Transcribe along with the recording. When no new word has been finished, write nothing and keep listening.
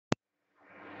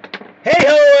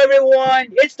everyone,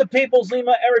 it's the People's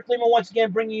Lima, Eric Lima, once again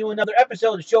bringing you another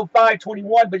episode of Show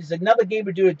 521, but it's another Game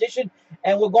Review edition,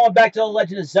 and we're going back to The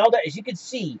Legend of Zelda. As you can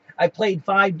see, I played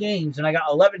 5 games, and I got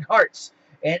 11 hearts,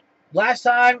 and last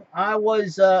time I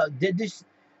was, I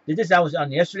was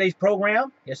on yesterday's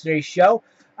program, yesterday's show.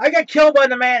 I got killed by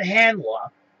the man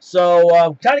Handler,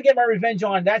 so trying to get my revenge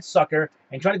on that sucker,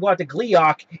 and trying to go out to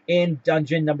Gleeok in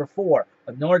dungeon number 4.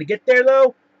 But in order to get there,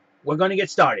 though, we're going to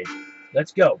get started.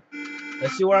 Let's go.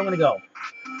 Let's see where I'm going to go.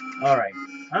 Alright.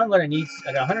 I'm going to need...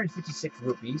 I got 156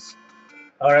 rupees.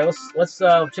 Alright, let's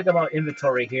check out my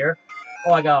inventory here.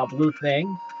 Oh, I got a blue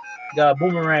thing. Got a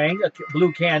boomerang, a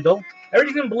blue candle.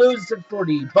 Everything in blue except for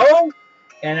the bow.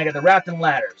 And I got the raft and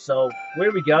ladder. So,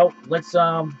 here we go. Let's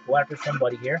go after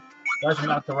somebody here. Let's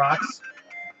knock the rocks.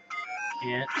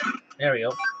 And there we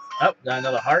go. Oh, got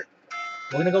another heart.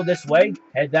 We're going to go this way.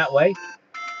 Head that way.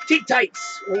 Cheek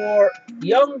Tights, or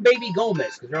Young Baby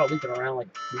Gomez, because they're all leaping around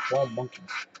like 12 monkeys.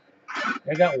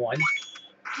 I got one.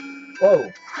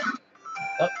 Whoa.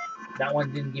 Oh, that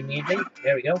one didn't give me anything.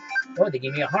 There we go. Oh, they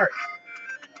gave me a heart.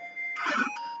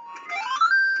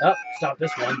 Oh, stop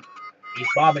this one. He's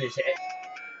bobbing his head.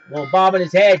 A little bob in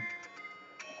his head.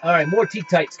 Alright, more Teak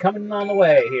Tights coming on the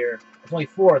way here. There's only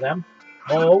 4 of them.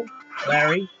 Mo,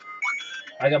 Larry.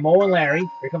 I got Mo and Larry.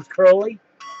 Here comes Curly.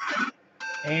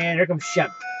 And here comes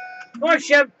Shemp. Come on,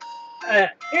 Shemp.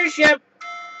 Here's Shemp.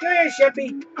 Come here,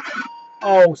 Shempy.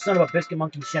 Oh, son of a biscuit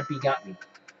monkey, Shempy got me.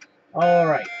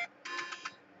 Alright.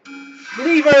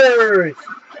 Levers!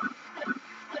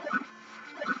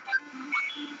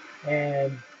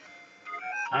 And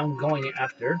I'm going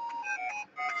after.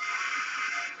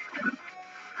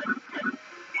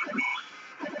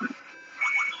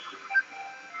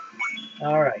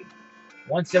 Alright.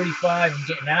 175, I'm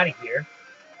getting out of here.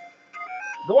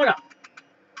 Going up.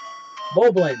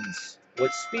 Moblins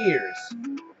with spears.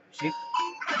 Shoot.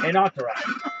 And Octorok.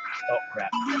 Oh,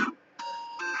 crap.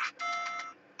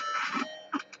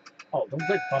 Oh, don't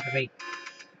quit bumping me.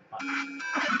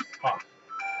 Oh.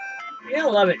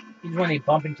 You'll love it. He's when they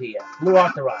bump into you. Blue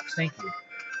Octoroks, thank you.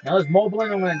 Now this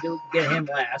Moblin, I'm going to get him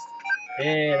last.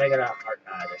 And I got a heart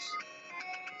out of this.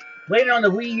 Played it on the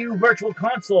Wii U Virtual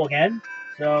Console again.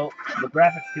 So, the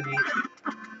graphics could be...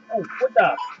 Oh, what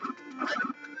the...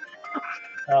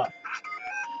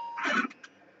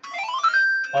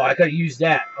 Oh, I could have used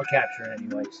that. I'll capture it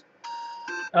anyways.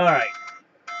 Alright.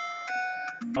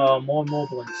 Oh, more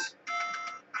Moblins.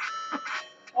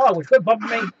 Oh, which good bumping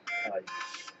me. Oh,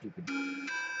 stupid.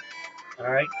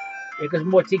 Alright. Here comes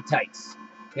more Teak Tights.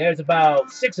 There's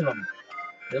about 6 of them.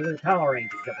 They're little Power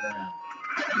Rangers jumping around.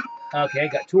 Okay,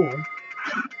 got 2 of them.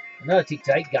 Another Teak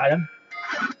Tight. Got him.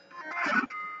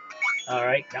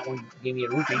 Alright, that one gave me a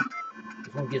rupee.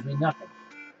 This one gives me nothing.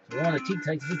 So one of the Teak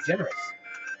Tights is generous.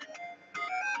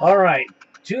 Alright,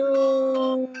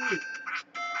 2...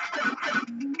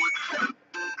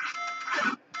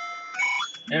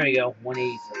 There we go,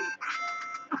 183.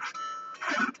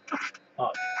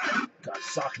 Oh, God,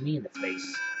 sock me in the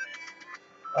face.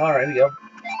 Alright, here we go.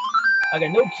 I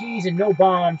got no keys and no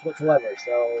bombs whatsoever,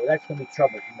 so that's going to be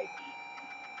trouble for me.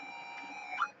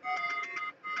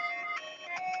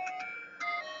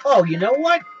 Oh, you know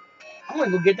what? I'm going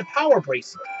to go get the power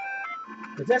bracelet.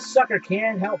 Because that sucker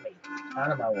can't help me. Out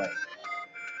of my way.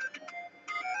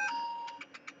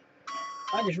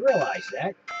 I just realized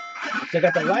that. I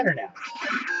got the ladder now.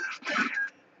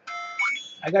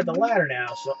 I got the ladder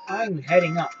now, so I'm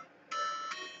heading up.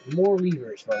 More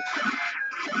levers, folks.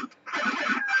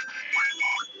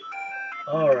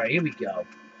 Alright, here we go.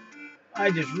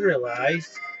 I just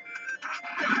realized...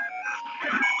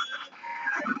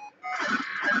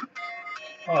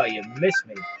 Oh, you missed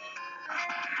me.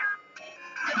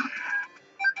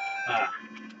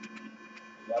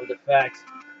 Love the fact.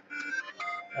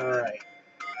 Alright.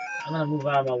 I'm gonna move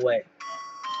out of my way.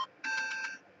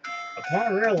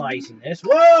 Upon realizing this...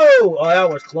 Whoa! Oh, that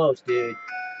was close, dude.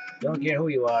 Don't care who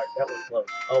you are. That was close.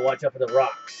 Oh, watch out for the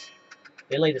rocks.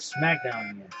 They laid a smackdown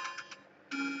on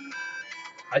you.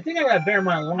 I think I gotta bear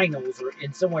my linos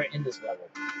in somewhere in this level.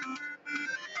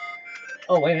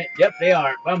 Oh, wait a minute. Yep, they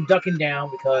are. I'm ducking down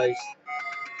because...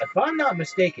 If I'm not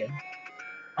mistaken,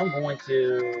 I'm going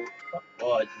to...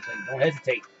 Oh, don't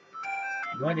hesitate.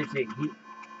 Don't hesitate.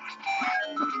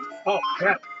 Oh,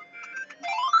 crap.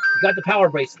 Got the power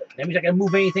bracelet. That means I can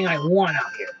move anything I want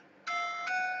out here.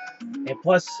 And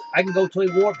plus, I can go to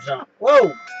a warp zone. Whoa!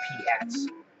 Pea hats.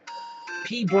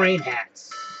 Pea brain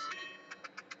hats.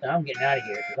 Now I'm getting out of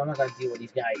here because I'm not going to deal with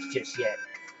these guys just yet.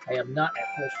 I am not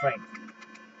at full strength.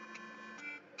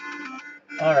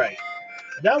 Alright.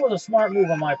 That was a smart move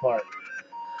on my part.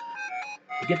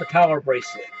 To get the power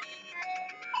bracelet.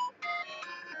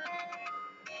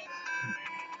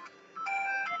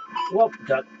 Whoop,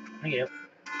 duck. Thank you.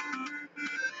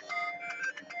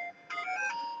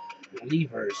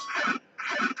 Levers.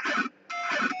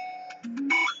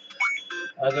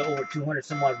 I got over 200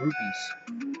 some odd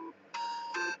rupees.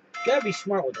 Gotta be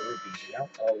smart with the rupees, you know?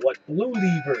 Oh, what? Blue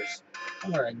levers.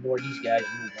 I'm gonna ignore these guys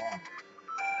and move on.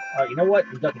 Alright, you know what?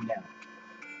 I'm ducking down.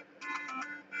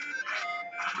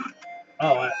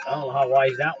 Oh, I don't know how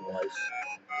wise that was.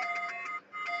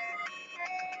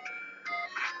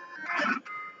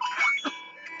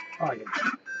 Oh, you're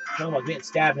talking about getting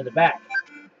stabbed in the back.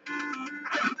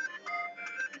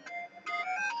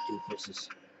 Doofuses.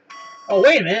 Oh,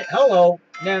 wait a minute. Hello.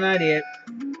 I got an idea.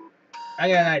 I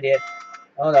got an idea.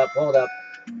 Hold up, hold up.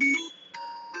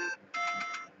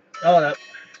 Hold up.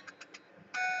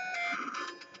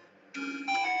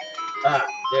 Ah,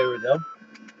 there we go.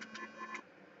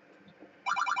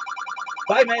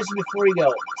 5 minutes before you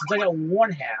go. Since I got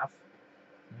one half,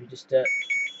 let me just,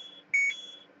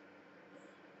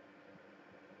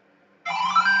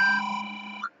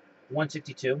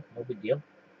 162. No big deal.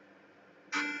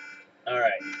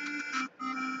 Alright.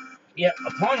 Yeah,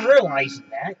 upon realizing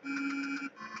that.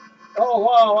 Oh,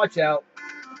 wow, watch out.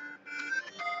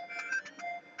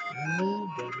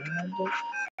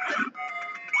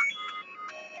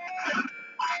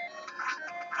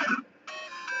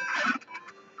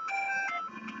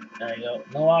 There you go.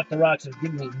 No off the rocks have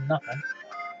given me nothing.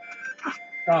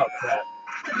 Oh, crap.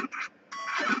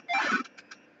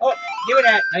 Oh, give me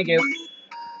that. Thank you.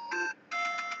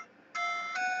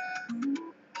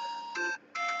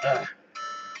 Ugh.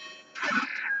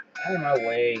 Out of my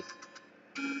way.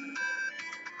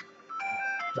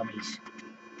 Dummies.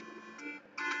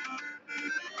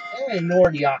 I'm gonna ignore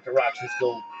the off the rocks. Let's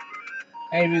go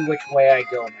every which way I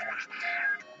go, man.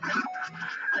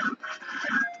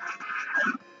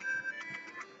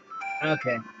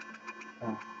 Okay.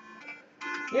 Oh.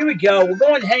 Here we go. We're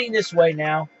going heading this way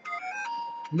now.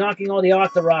 Knocking all the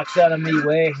off the rocks out of me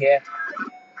way here.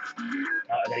 Oh,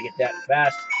 I gotta get that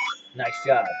fast. Nice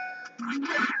job.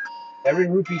 Every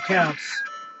rupee counts.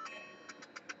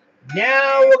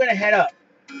 Now we're gonna head up.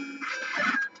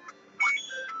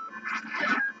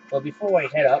 Well, before I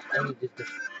head up, I need to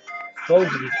dispose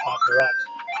of these off the rocks.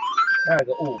 There we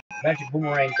go. Ooh, magic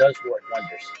boomerang does work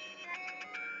wonders.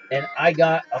 And I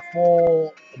got a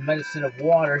full medicine of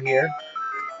water here.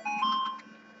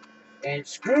 And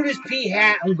screw this pea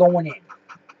hat, I'm going in.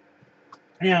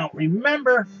 Now,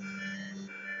 remember,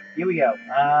 here we go.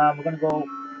 I'm gonna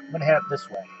head up this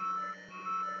way.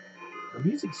 The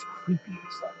music's creepy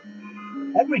and stuff.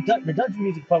 The dungeon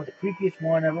music is probably the creepiest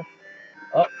one ever.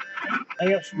 Oh, I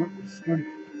got screwed.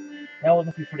 That was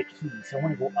looking for the key, so I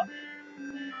want to go up.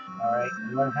 Alright,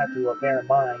 I'm gonna have to bear in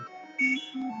mind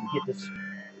to get this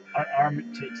arm to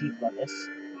the teeth on this.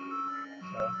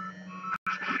 So.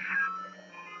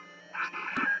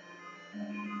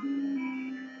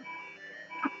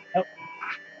 Oh,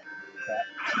 crap.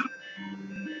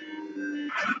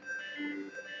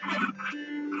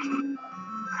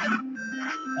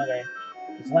 Okay,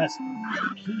 this last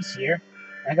piece here.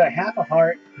 I got half a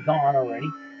heart gone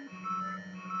already.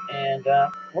 And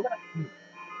we're gonna.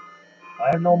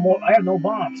 I have no more. I have no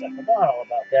bombs. I forgot all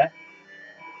about that.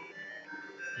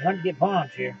 I'm going to get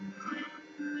bombs here.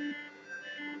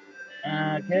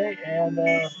 Okay, and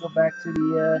let's go back to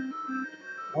the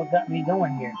what got me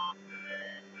going here.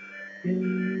 The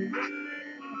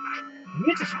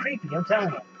music's creepy. I'm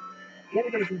telling you. You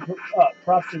gotta get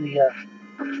props to the.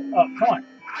 Oh, come on.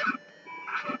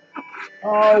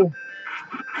 Oh.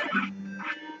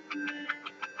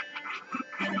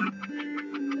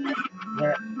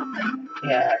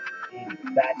 Yeah. These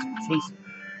bats are chasing.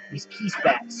 These keese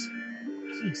bats.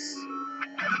 Keese.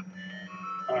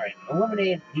 Alright,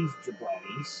 eliminate these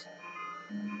jabronis.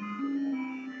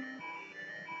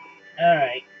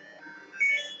 Alright.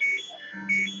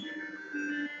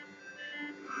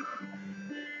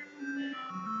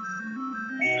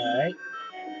 Alright.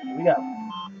 Here we go.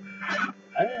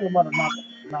 I think I'm about to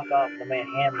knock off the man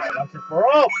Hamlet once and for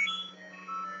all.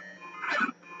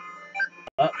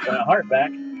 Oh, got a heart back.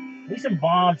 I need some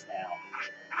bombs now.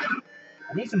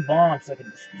 I need some bombs so I can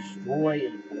destroy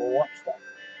and blow up stuff.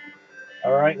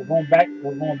 Alright, we're going back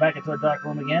into the dark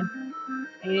room again.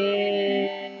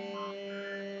 And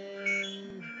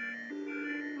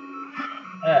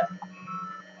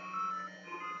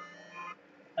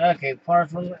okay,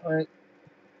 parts. Alright,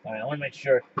 I want to make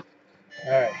sure.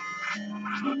 Alright.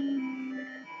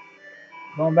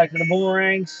 Going back to the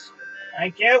boomerangs.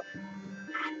 Thank you.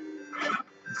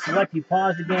 Select, you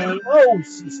pause the game. Oh,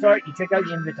 you start, you check out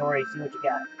your inventory, see what you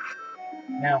got.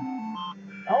 Now,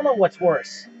 I don't know what's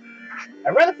worse.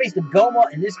 I'd rather face the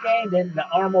Goma in this game than the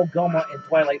Armo Goma in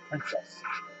Twilight Princess.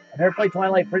 I never played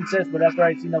Twilight Princess, but after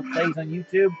I seen those plays on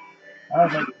YouTube, I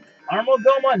was like, Armo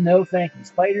Goma? No thank you.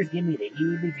 Spiders give me the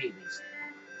heebie-jeebies.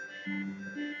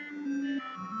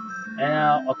 And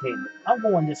now, okay, I'm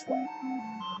going this way.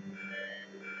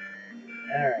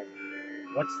 Alright.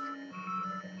 What's...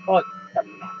 Oh, never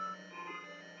mind.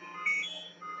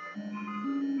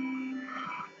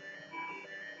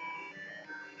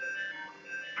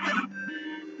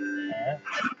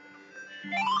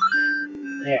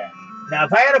 There. Now,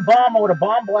 if I had a bomb, I would have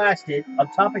bomb blasted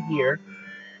up top of here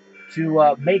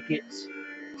to make it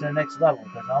to the next level,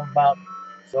 because I'm about...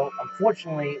 So,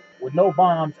 unfortunately, with no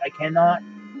bombs, I cannot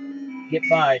get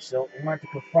by, so I'm going to have to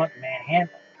confront Manhandler.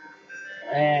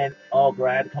 And, oh,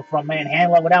 great, I have to confront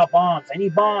Manhandler without bombs. I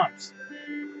need bombs.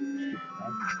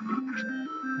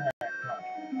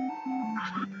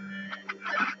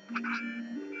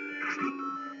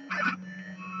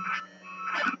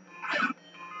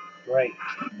 Great.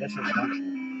 This is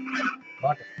going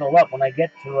to fill up when I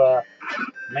get to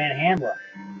Manhandler.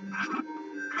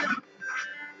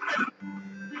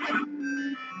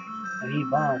 I need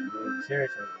bombs, dude.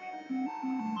 Seriously.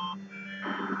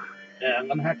 Yeah, I'm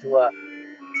gonna have to, I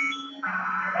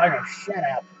don't know, shut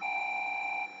up.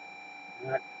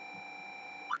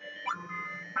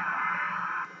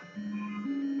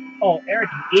 Oh, Eric,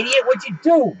 you idiot, what'd you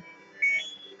do?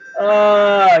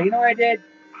 You know what I did?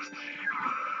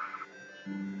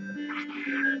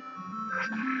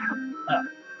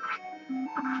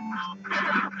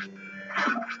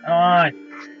 Come on.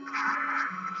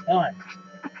 Come on.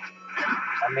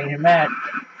 I made him mad.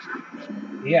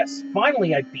 Yes,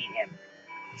 finally I beat him.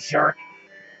 Jerk.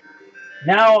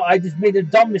 Now I just made a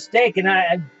dumb mistake and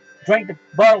I drank the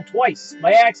bottle twice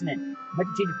by accident. I meant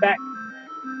to change it back.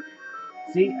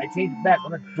 See, I changed it back.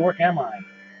 What a dork am I?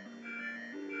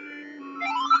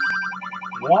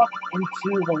 Walk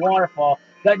into the waterfall.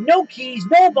 Got no keys,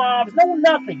 no bombs, no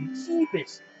nothing.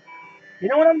 Jeepers. You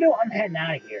know what I'm doing? I'm heading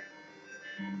out of here.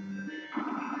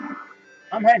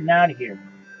 I'm heading out of here.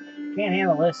 Can't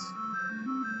handle this.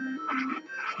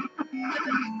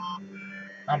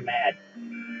 I'm mad.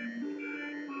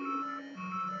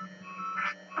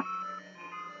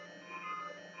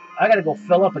 I gotta go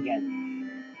fill up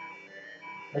again.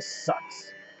 This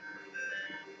sucks.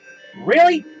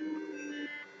 Really?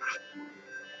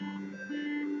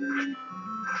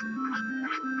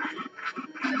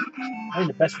 I think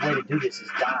the best way to do this is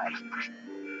die.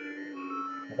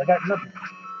 Because I got nothing.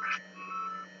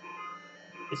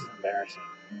 This is embarrassing.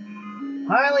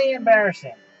 Highly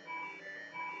embarrassing.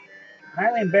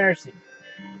 Highly embarrassing.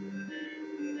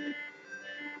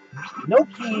 No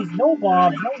keys, no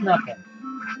bombs, no nothing.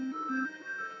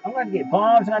 I'm gonna get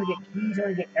bombs, I'm gonna get keys, I'm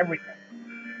gonna get everything.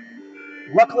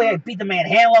 Luckily, I beat the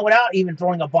Manhandler without even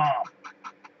throwing a bomb.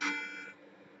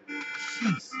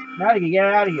 Jeez. Now you can get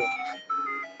out of here.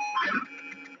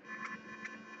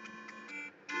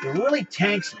 It really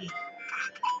tanks me.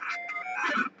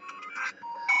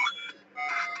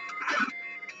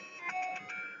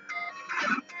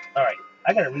 Alright,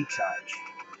 I gotta recharge.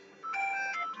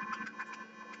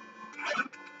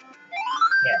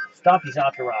 Yeah, stop these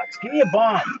Octo Rocks. Give me a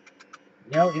bomb.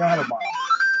 No, you don't have a bomb.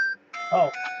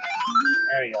 Oh,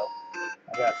 there you go.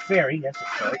 I got a fairy, that's a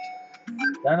start.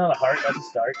 Got another heart, that's a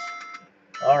start.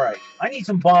 Alright, I need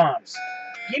some bombs.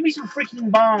 Give me some freaking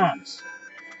bombs.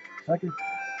 So I can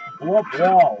blow up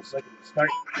walls. So I can start...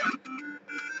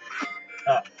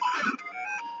 Oh.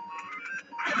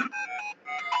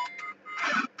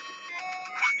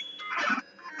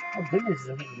 Oh goodness,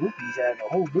 I'm getting rupees out of the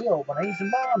whole deal, but I need some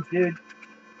bombs, dude.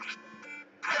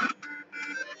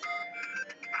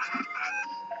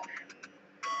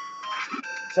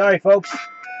 Sorry, folks.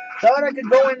 Thought I could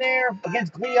go in there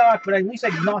against Gleeok, but at least I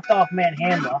knocked off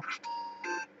Manhandler.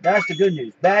 That's the good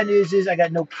news. Bad news is I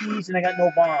got no keys and I got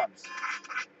no bombs.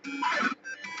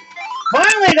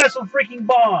 Finally, I got some freaking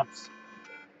bombs.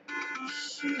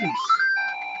 Jeez.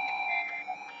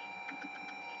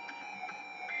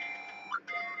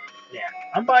 Yeah,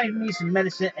 I'm buying me some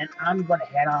medicine and I'm gonna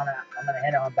head on out. I'm gonna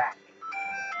head on back.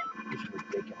 This is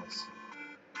ridiculous.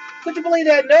 Could you believe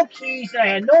I had no keys and I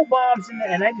had no bombs in there,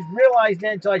 and I just realized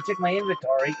that until I checked my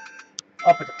inventory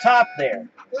up at the top there.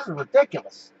 This is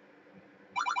ridiculous.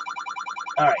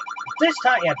 Alright, this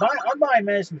time, yeah, I'm buying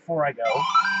medicine before I go.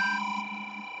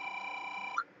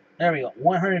 There we go,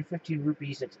 115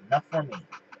 rupees, that's enough for me.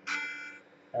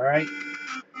 Alright?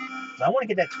 So I want to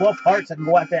get that 12 hearts so I can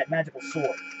go after that magical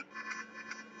sword.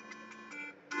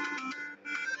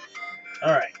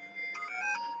 Alright.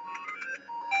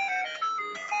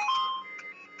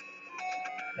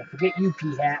 Now forget you,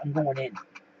 P-Hat, I'm going in.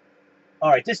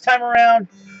 Alright, this time around,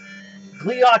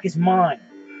 Gleeok is mine.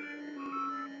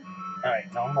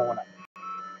 Alright, no, I'm going up.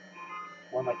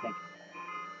 What am I thinking?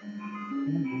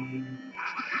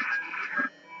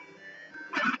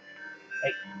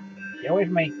 Hey, get away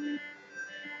from me.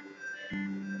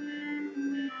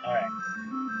 Alright.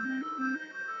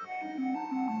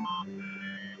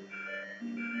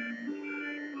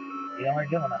 You know what I'm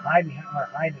doing? I'm gonna hide behind, I'm gonna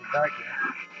hide in the dark here.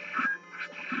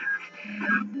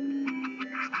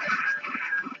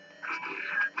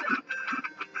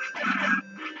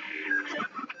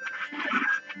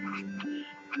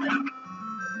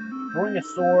 Throwing a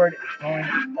sword, throwing.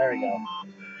 There we go.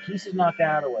 Keys is knocked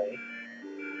out of the way.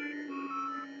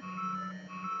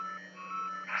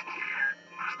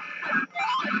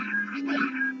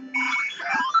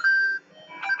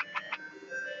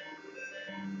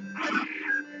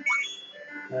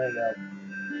 There you go.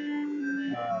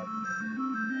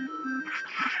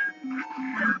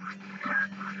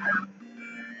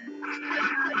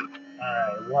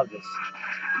 Alright, I love this.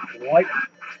 Wipe.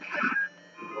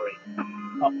 Great.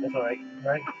 Oh, that's alright.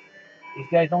 Right? These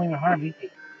guys don't even harm me.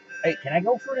 Hey, can I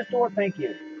go through this door? Thank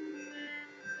you.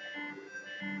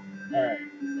 Alright.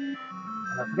 I'm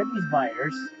gonna forget these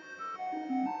biters.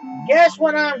 Guess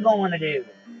what I'm going to do?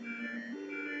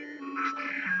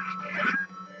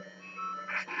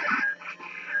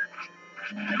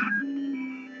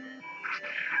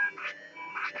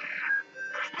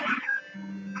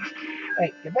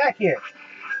 Hey, get back here.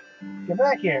 Get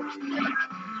back here.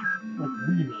 With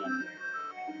Weedy in here.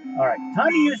 Alright,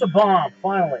 time to use a bomb,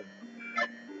 finally.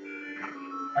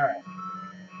 Alright.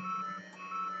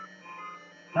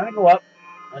 Time to go up.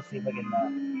 Let's see if I can,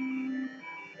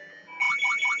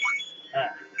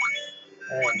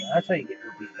 there you go. That's how you get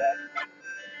rupees back.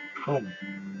 Boom.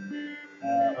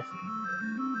 Let's see.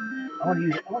 I want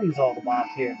to use all the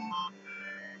bombs here.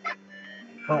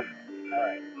 Boom.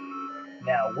 Alright.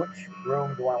 Now, which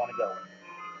room do I want to go in?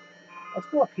 Let's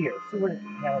go up here. See what it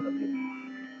has up here.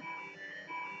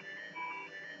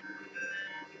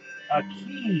 A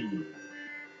key.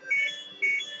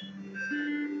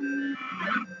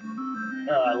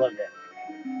 Oh, I love that.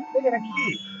 Look at a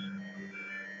key.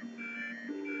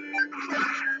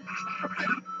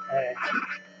 Alright.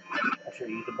 I should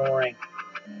use the boomerang.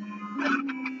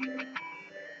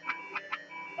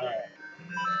 Alright.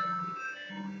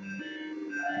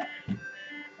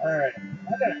 Alright. I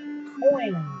got a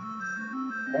coin.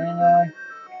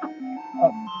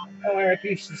 Oh, Eric,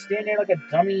 you should stand there like a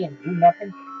dummy and do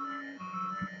nothing.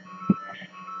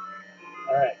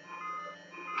 Alright.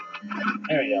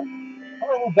 There we go. I'm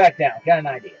gonna move back down. Got an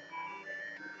idea.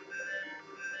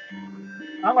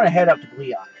 I'm gonna head up to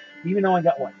Gleeok, even though I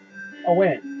got one. Oh,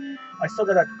 wait a minute. I still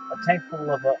got a tank full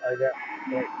of, there.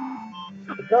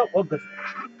 Go. Oh, good.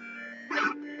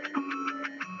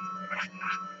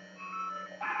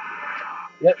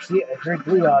 Yep, see, I heard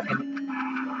Gleeok.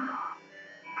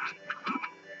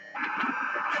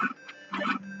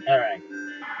 Alright.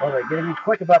 Alright, gotta be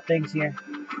quick about things here.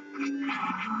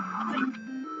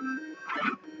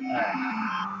 Alright.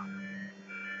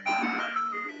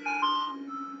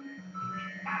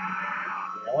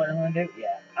 You know what I'm gonna do?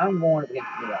 Yeah, I'm going up against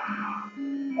Gleeok.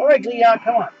 Alright, Gleeok,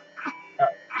 come on.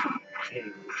 Alright. Here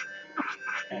you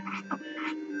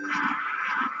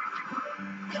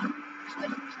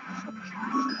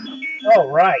go.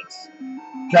 Alright.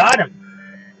 Got him.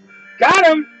 Got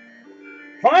him!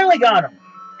 Finally got him!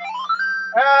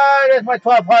 There's my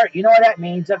 12 heart. You know what that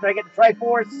means. After I get the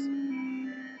Triforce,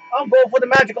 I'm going for the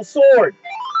magical sword.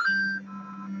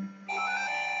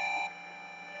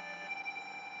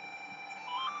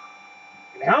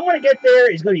 And how I'm going to get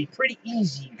there is going to be pretty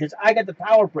easy because I got the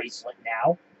power bracelet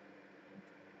now.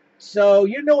 So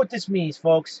you know what this means,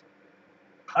 folks.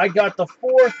 I got the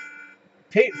 4th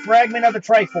fragment of the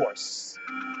Triforce.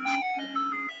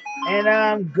 And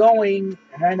I'm going,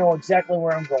 and I know exactly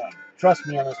where I'm going. Trust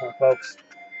me on this one, folks.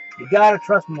 You gotta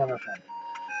trust me on this one.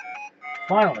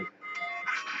 Finally.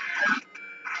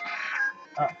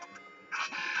 Oh.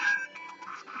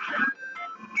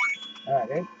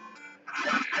 Alright,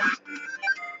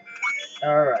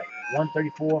 Alright.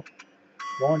 134.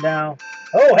 Going down.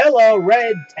 Oh, hello,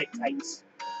 red tights.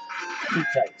 Teak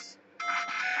tights.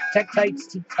 Tech tights,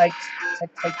 teak tights, tech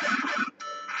tights.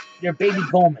 They're baby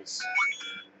Gomas.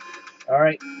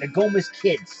 Alright? They're Goma's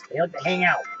kids. They like to hang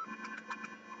out.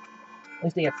 At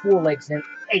least they have 4 legs and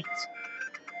 8.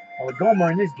 Well, the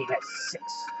Goma in this game has 6.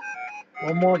 A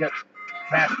little more like a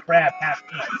half crab, half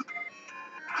ant.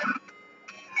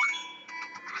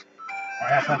 Or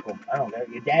half uncle. I don't know.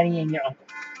 Your daddy and your uncle.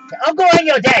 Your uncle and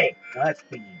your daddy! No, that's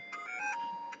piggy.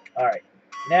 Alright.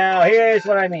 Now, here's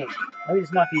what I mean. Let me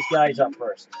just knock these guys up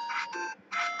first.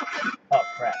 Oh,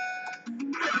 crap.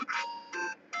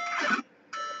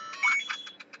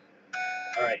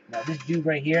 Alright, now this dude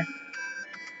right here.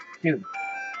 Dude.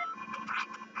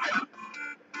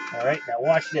 Alright, now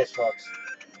watch this, folks.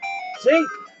 See?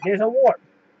 There's a warp.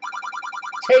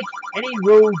 Take any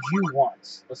road you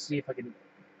want. Let's see if I can...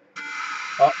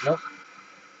 Oh, nope.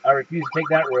 I refuse to take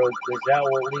that road, because that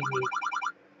will lead me...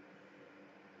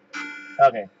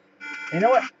 Okay. You know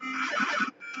what?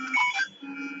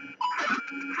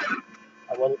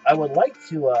 I would like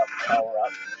to power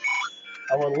up.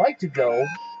 I would like to go...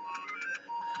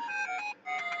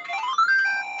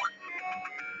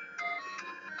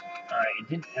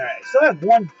 Alright, I still have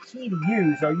one key to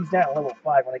use. I'll use that at level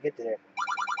 5 when I get there.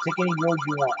 Take any road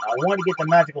you want. I want to get the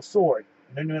magical sword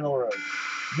in the middle of the road.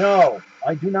 No,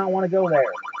 I do not want to go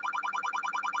there.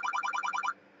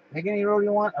 Take any road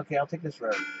you want? Okay, I'll take this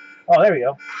road. Oh, there we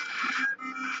go.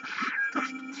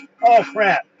 Oh,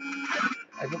 crap.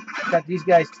 I got these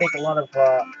guys take a lot of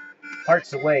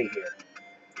parts away here.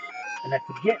 And I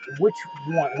forget which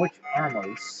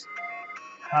armors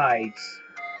hides.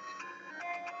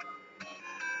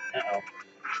 Uh-oh.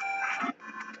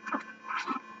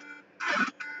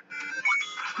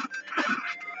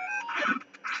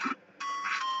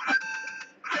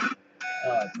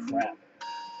 Oh, crap.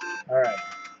 Alright.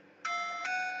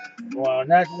 Well,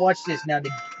 now watch this. Now,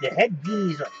 the head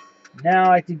beanies are...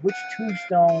 Now, I think which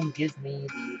tombstone gives me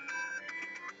the...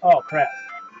 Oh, crap.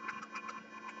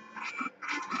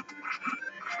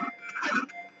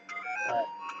 Alright.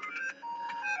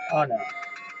 Oh, no.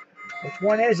 Which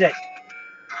one is it?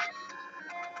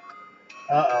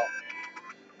 Uh-oh.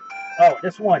 Oh,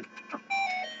 this one.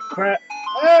 Crap.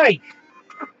 Hey!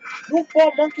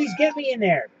 Goofball monkeys, get me in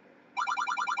there.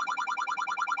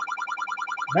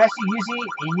 Master Yuzi,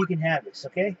 and you can have this,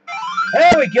 okay?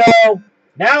 There we go!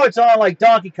 Now it's on like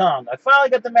Donkey Kong. I finally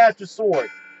got the Master Sword.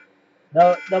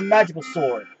 The magical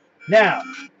sword. Now,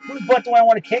 whose butt do I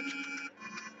want to kick?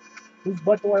 Whose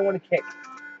butt do I want to kick?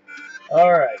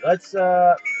 Alright, let's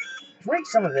drink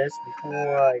some of this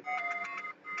before I...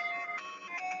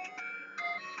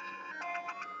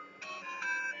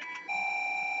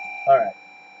 Alright.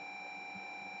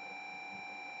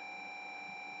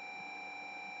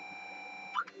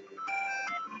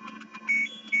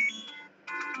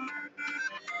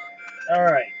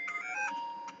 Alright.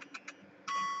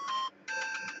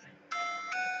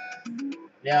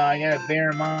 Now I gotta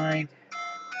bear in mind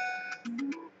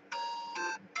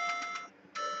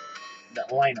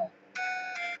that Lionel.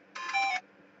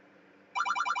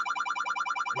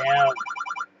 Now,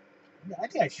 I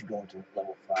think I should go into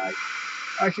level 5.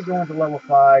 I should go into level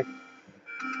 5.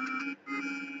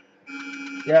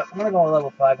 Yep, I'm gonna go to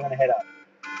level 5. I'm gonna head up.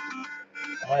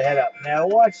 I'm gonna head up. Now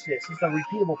watch this. It's a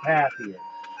repeatable path here.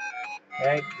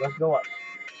 Okay, let's go up.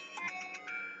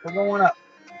 We're going up.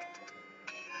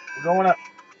 We're going up.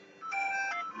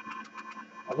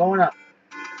 We're going up.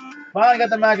 Finally got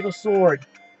the magical sword.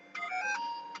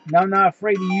 Now I'm not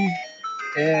afraid to use...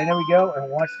 And there we go. And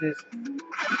watch this.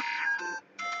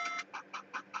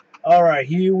 Alright,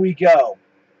 here we go.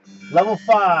 Level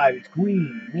 5. It's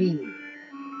green. Me.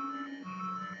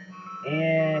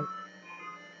 And...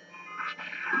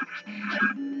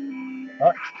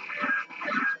 Oh.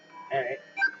 Alright.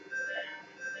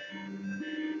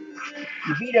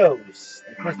 Libidos.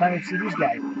 The first time you see these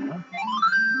guys, you know?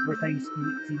 First time you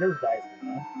see those guys, you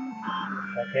know?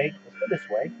 Okay, let's go this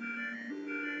way.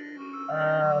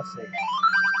 Let's see.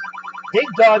 Big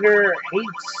Dogger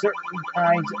hates certain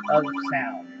kinds of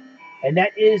sound, and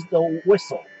that is the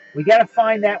whistle. We gotta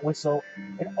find that whistle.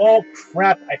 And oh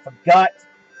crap, I forgot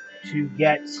to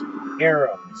get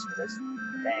arrows for this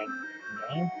dang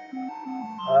game.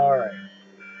 Alright.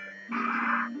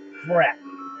 Crap.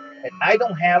 And I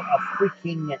don't have a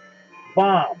freaking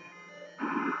bomb.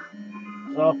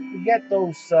 So forget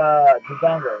those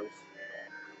dugongos.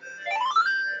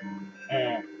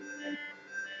 And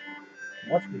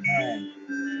what's behind?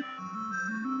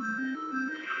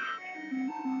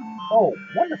 Oh,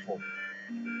 wonderful.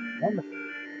 Wonderful.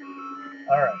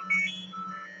 Alright.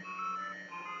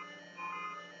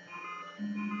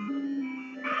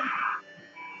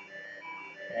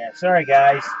 Yeah, sorry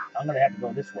guys. I'm gonna have to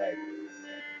go this way.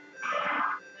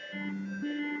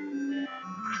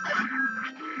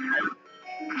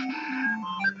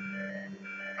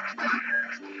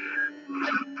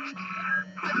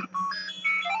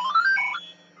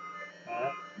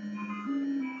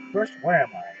 First, where am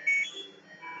I?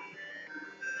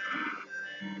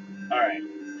 Alright.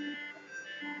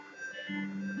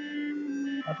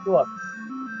 Let's go up.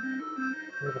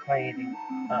 See if I find anything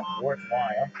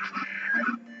worthwhile.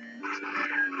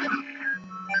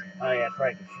 Oh yeah, that's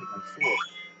right, I can shoot my sword.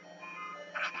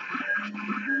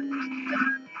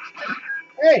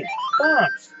 Hey,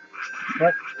 bombs!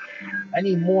 But I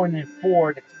need more than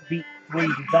 4 to beat 3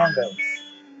 Dodongos.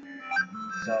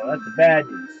 So that's the bad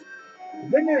news. The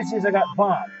good news is I got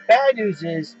bombs. Bad news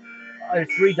is there's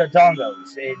 3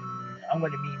 Dodongos, and I'm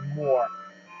going to need more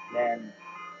than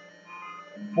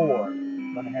 4.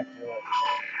 I'm going to have to...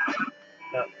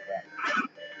 oh, crap.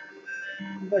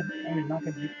 But I'm not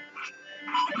going to be...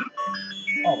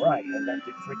 Alright, I got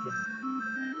the freaking...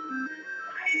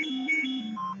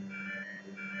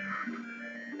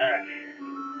 Alright.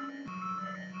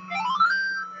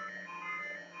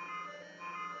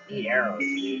 Need arrows,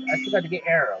 dude. I forgot to get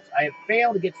arrows. I have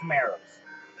failed to get some arrows.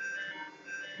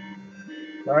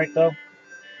 Alright, though.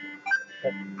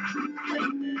 But...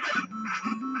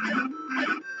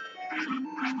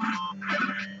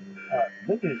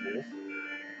 good news is...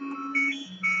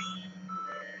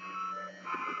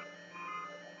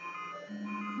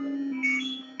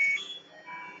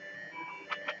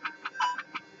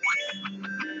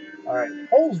 Alright,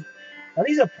 Poles... Now,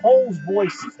 these are Poles'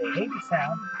 voices. They hate the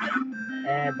sound,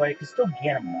 but you can still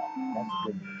get them, though. That's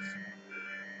the good news.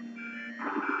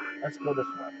 Let's go this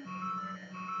way.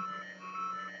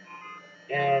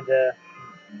 And,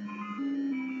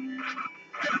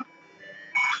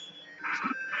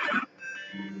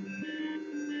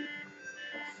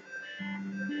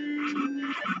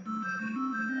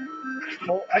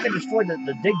 well, I can destroy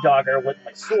the Dig Dogger with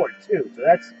my sword, too, so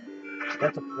that's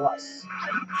a plus.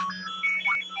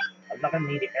 I'm not going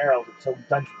to need the arrows until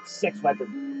Dungeon 6, where I have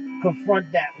to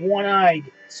confront that one-eyed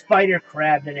spider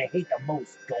crab that I hate the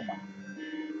most, Goma.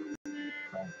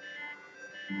 So.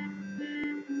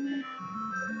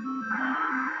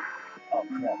 Oh,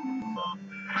 crap.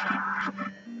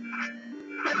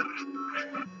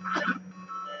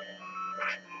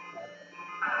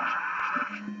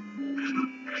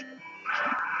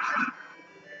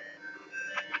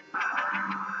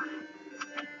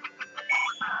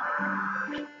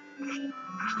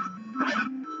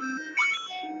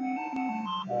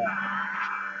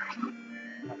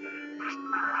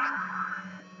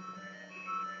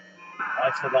 I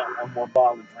still got one more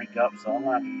bottle to drink up, so I'm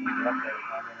going to have to drink it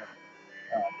up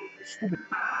there. Stupid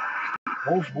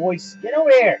Pole's voice. Get over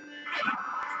here!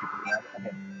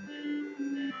 Okay.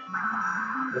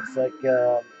 Looks like,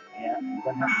 yeah, I'm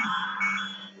going to have to...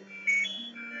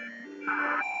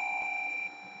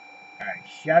 Alright,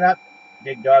 shut up,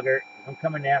 Dig Dogger. I'm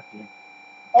coming after you.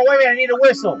 Oh, wait a minute, I need a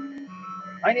whistle.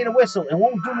 I need a whistle. It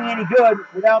won't do me any good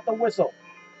without the whistle.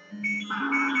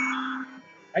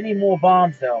 I need more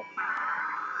bombs, though.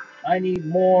 I need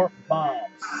more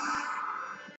bombs.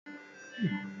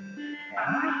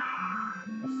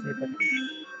 Let's see if I can...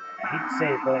 I hate to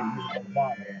say it, but I'm using a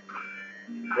bomb here.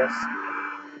 Yes.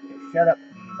 Okay, shut up,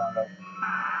 Bongo.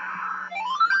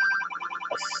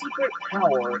 A secret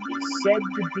power is said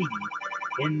to be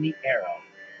in the arrow.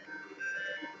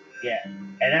 Yeah,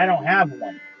 and I don't have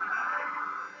one.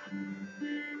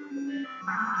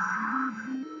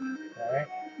 Alright.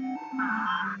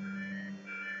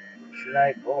 Should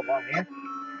I roll a bomb here?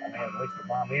 I may have wasted a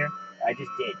bomb here. I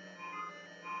just did.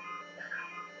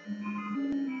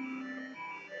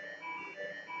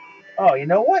 Oh, you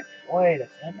know what? Wait a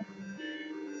second.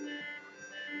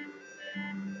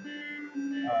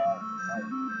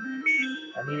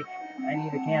 I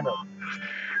need a candle.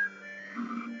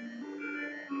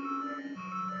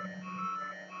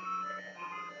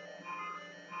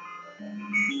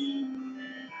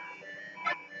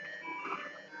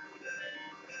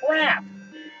 Crap!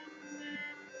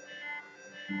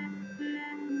 Wait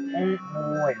a minute,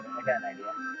 I got an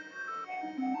idea.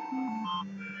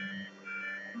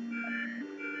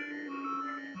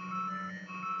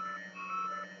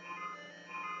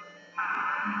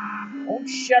 Oh,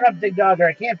 shut up, Dig Dogger.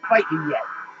 I can't fight you yet.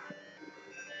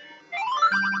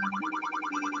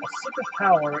 A secret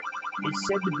power is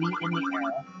said to be in the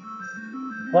arrow.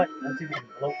 But, let's see if we can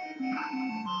blow.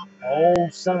 Oh,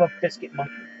 son of a biscuit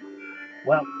monkey.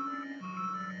 Well,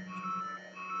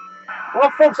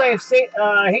 folks, I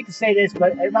hate to say this,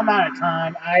 but I'm out of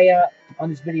time. On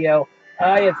this video,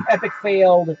 I have epic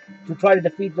failed to try to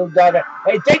defeat Dig Dogger.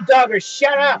 Hey, Dig Dogger,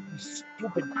 shut up, you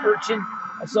stupid urchin.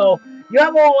 So, you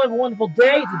all have a wonderful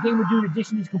day. The Game of Doom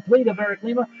edition is complete of Eric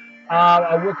Lima.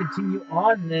 I will continue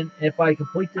on, and then if I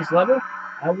complete this level,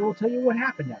 I will tell you what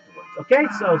happened afterwards. Okay,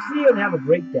 so see you and have a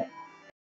great day.